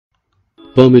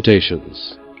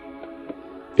Permutations.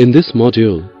 In this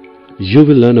module, you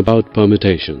will learn about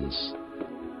permutations.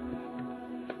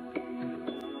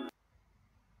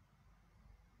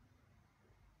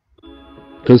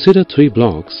 Consider three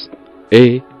blocks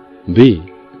A, B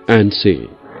and C.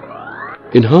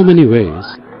 In how many ways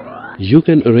you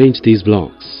can arrange these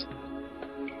blocks?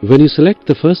 When you select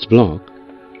the first block,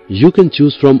 you can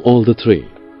choose from all the three.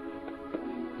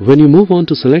 When you move on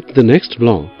to select the next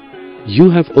block, you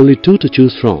have only two to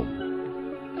choose from.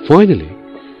 Finally,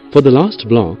 for the last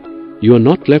block, you are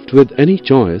not left with any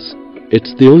choice,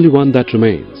 it's the only one that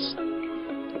remains.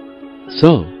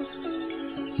 So,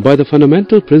 by the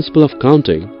fundamental principle of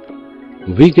counting,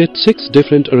 we get 6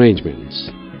 different arrangements.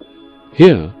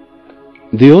 Here,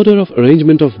 the order of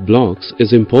arrangement of blocks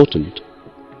is important.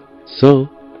 So,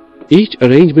 each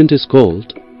arrangement is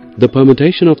called the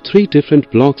permutation of 3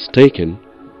 different blocks taken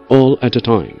all at a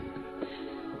time.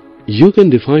 You can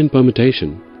define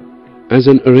permutation as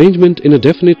an arrangement in a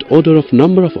definite order of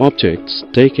number of objects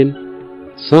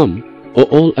taken, some or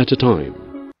all at a time.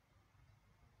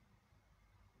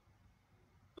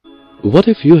 What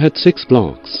if you had 6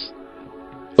 blocks?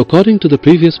 According to the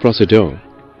previous procedure,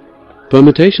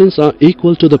 permutations are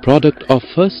equal to the product of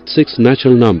first 6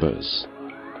 natural numbers.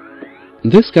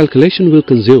 This calculation will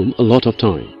consume a lot of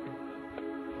time.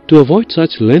 To avoid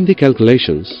such lengthy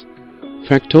calculations,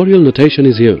 factorial notation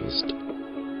is used.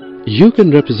 You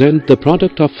can represent the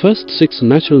product of first 6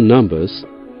 natural numbers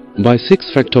by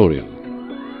 6 factorial.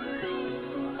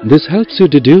 This helps you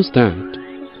deduce that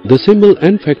the symbol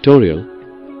n factorial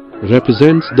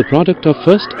represents the product of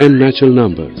first n natural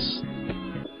numbers.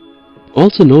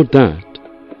 Also note that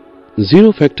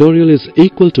 0 factorial is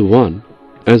equal to 1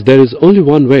 as there is only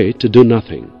one way to do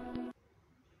nothing.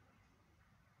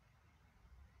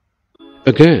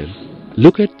 Again,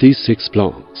 look at these 6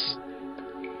 blocks.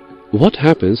 What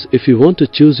happens if you want to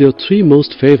choose your 3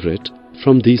 most favorite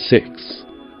from these 6?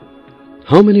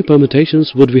 How many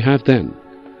permutations would we have then?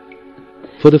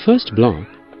 For the first block,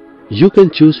 you can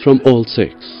choose from all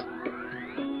 6.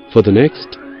 For the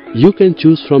next, you can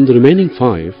choose from the remaining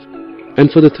 5,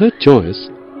 and for the third choice,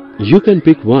 you can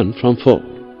pick one from 4.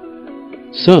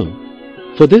 So,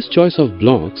 for this choice of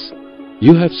blocks,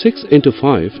 you have 6 into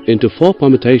 5 into 4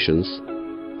 permutations,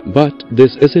 but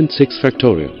this isn't 6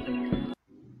 factorial.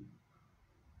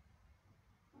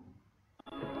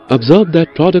 Observe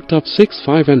that product of 6,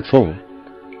 5 and 4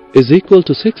 is equal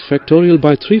to 6 factorial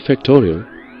by 3 factorial,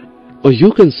 or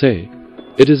you can say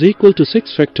it is equal to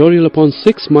 6 factorial upon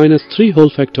 6 minus 3 whole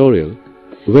factorial,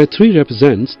 where 3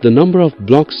 represents the number of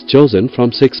blocks chosen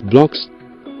from 6 blocks.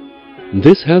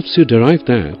 This helps you derive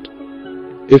that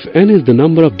if n is the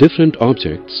number of different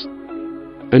objects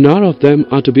and r of them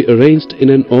are to be arranged in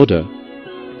an order,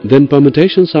 then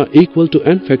permutations are equal to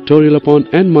n factorial upon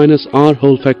n minus r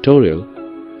whole factorial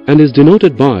and is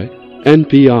denoted by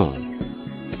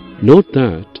npr. Note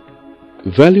that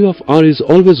value of r is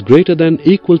always greater than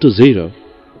equal to 0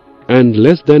 and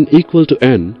less than equal to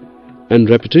n, and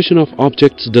repetition of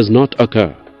objects does not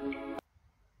occur.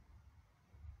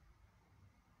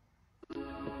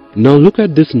 Now look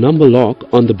at this number lock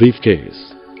on the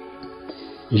briefcase.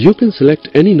 You can select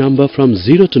any number from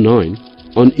 0 to 9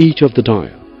 on each of the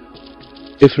dial.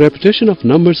 If repetition of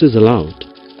numbers is allowed,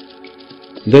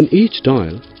 then each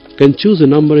dial can choose a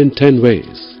number in 10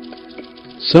 ways.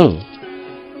 So,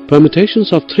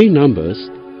 permutations of 3 numbers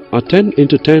are 10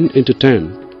 into 10 into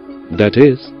 10, that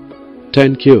is,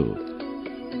 10 cube.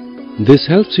 This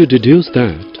helps you deduce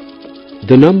that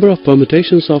the number of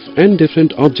permutations of n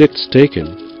different objects taken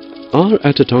r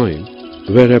at a time,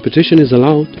 where repetition is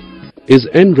allowed, is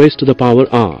n raised to the power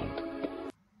r.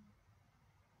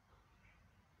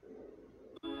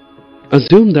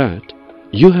 Assume that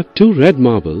you have 2 red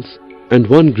marbles and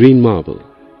 1 green marble.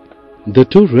 The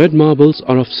 2 red marbles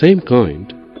are of same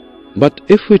kind, but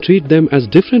if we treat them as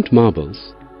different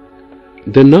marbles,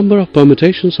 the number of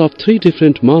permutations of 3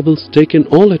 different marbles taken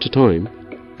all at a time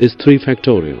is 3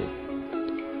 factorial.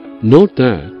 Note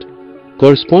that,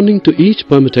 corresponding to each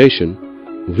permutation,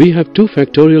 we have 2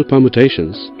 factorial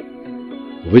permutations,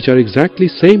 which are exactly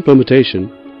same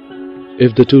permutation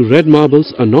if the 2 red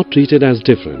marbles are not treated as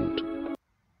different.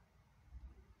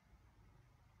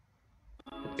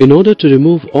 In order to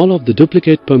remove all of the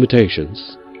duplicate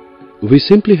permutations, we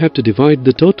simply have to divide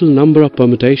the total number of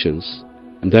permutations,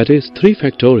 that is 3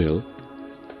 factorial,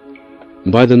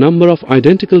 by the number of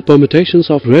identical permutations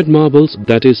of red marbles,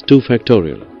 that is 2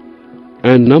 factorial,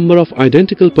 and number of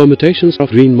identical permutations of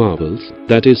green marbles,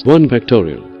 that is 1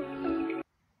 factorial.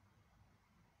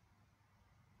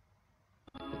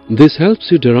 This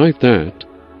helps you derive that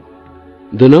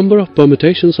the number of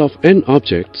permutations of n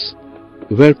objects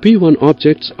where P1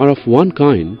 objects are of one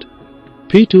kind,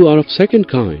 P2 are of second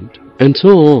kind, and so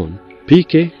on.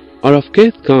 Pk are of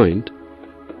kth kind,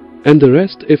 and the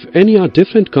rest, if any, are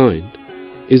different kind,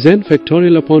 is n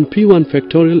factorial upon P1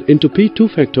 factorial into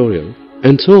P2 factorial,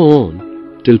 and so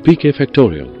on till Pk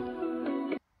factorial.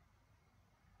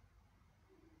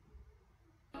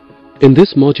 In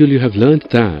this module you have learnt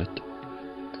that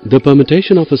the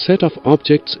permutation of a set of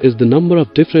objects is the number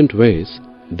of different ways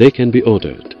they can be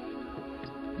ordered.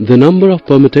 The number of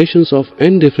permutations of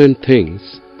n different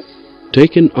things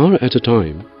taken r at a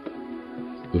time,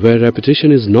 where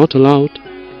repetition is not allowed,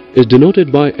 is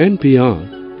denoted by npr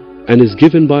and is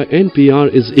given by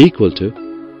npr is equal to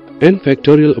n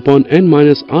factorial upon n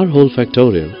minus r whole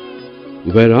factorial,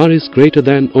 where r is greater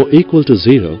than or equal to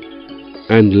 0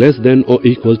 and less than or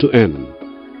equal to n.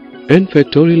 N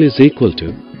factorial is equal to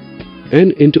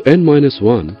n into n minus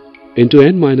 1 into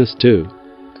n minus 2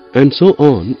 and so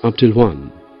on up till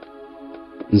 1.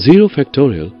 0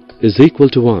 factorial is equal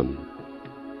to 1.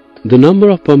 The number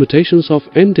of permutations of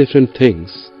n different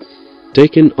things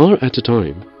taken r at a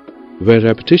time, where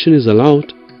repetition is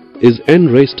allowed, is n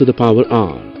raised to the power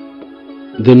r.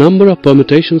 The number of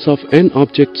permutations of n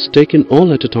objects taken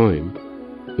all at a time,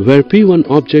 where P1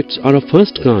 objects are of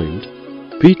first kind,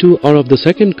 P2 are of the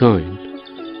second kind,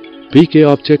 Pk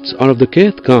objects are of the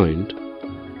kth kind,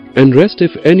 and rest,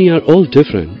 if any, are all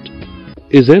different,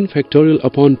 is n factorial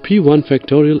upon P1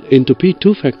 factorial into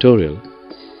P2 factorial,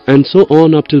 and so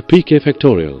on up till Pk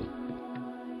factorial.